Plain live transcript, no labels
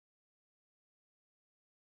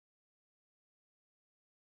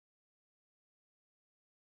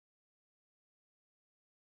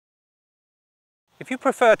If you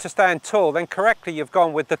prefer to stand tall, then correctly you've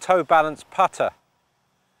gone with the toe balance putter.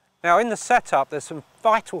 Now in the setup there's some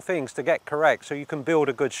vital things to get correct so you can build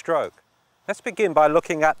a good stroke. Let's begin by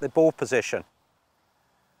looking at the ball position.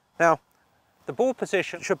 Now the ball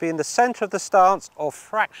position should be in the centre of the stance or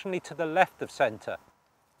fractionally to the left of centre.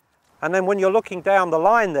 And then when you're looking down the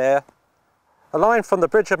line there, a line from the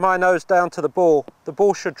bridge of my nose down to the ball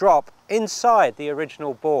should drop inside the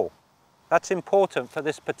original ball. That's important for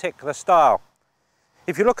this particular style.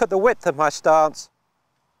 If you look at the width of my stance,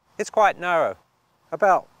 it's quite narrow.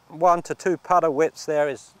 About 1 to 2 putter widths there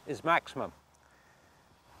is maximum.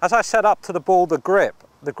 As I set up to the ball, the grip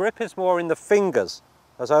is more in the fingers.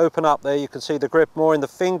 As I open up there, you can see the grip more in the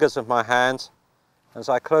fingers of my hands. As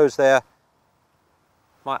I close there,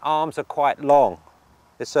 my arms are quite long.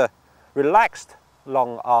 It's a relaxed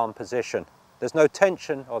long arm position. There's no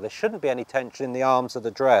tension, or there shouldn't be any tension in the arms of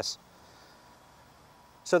the dress.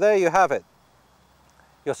 So there you have it.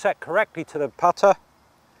 You're set correctly to the putter,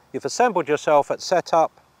 you've assembled yourself at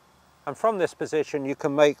setup, and from this position you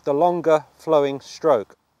can make the longer flowing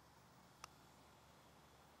stroke.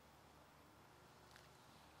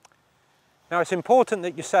 Now it's important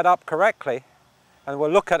that you set up correctly, and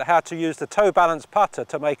we'll look at how to use the toe balance putter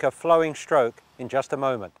to make a flowing stroke in just a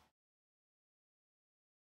moment.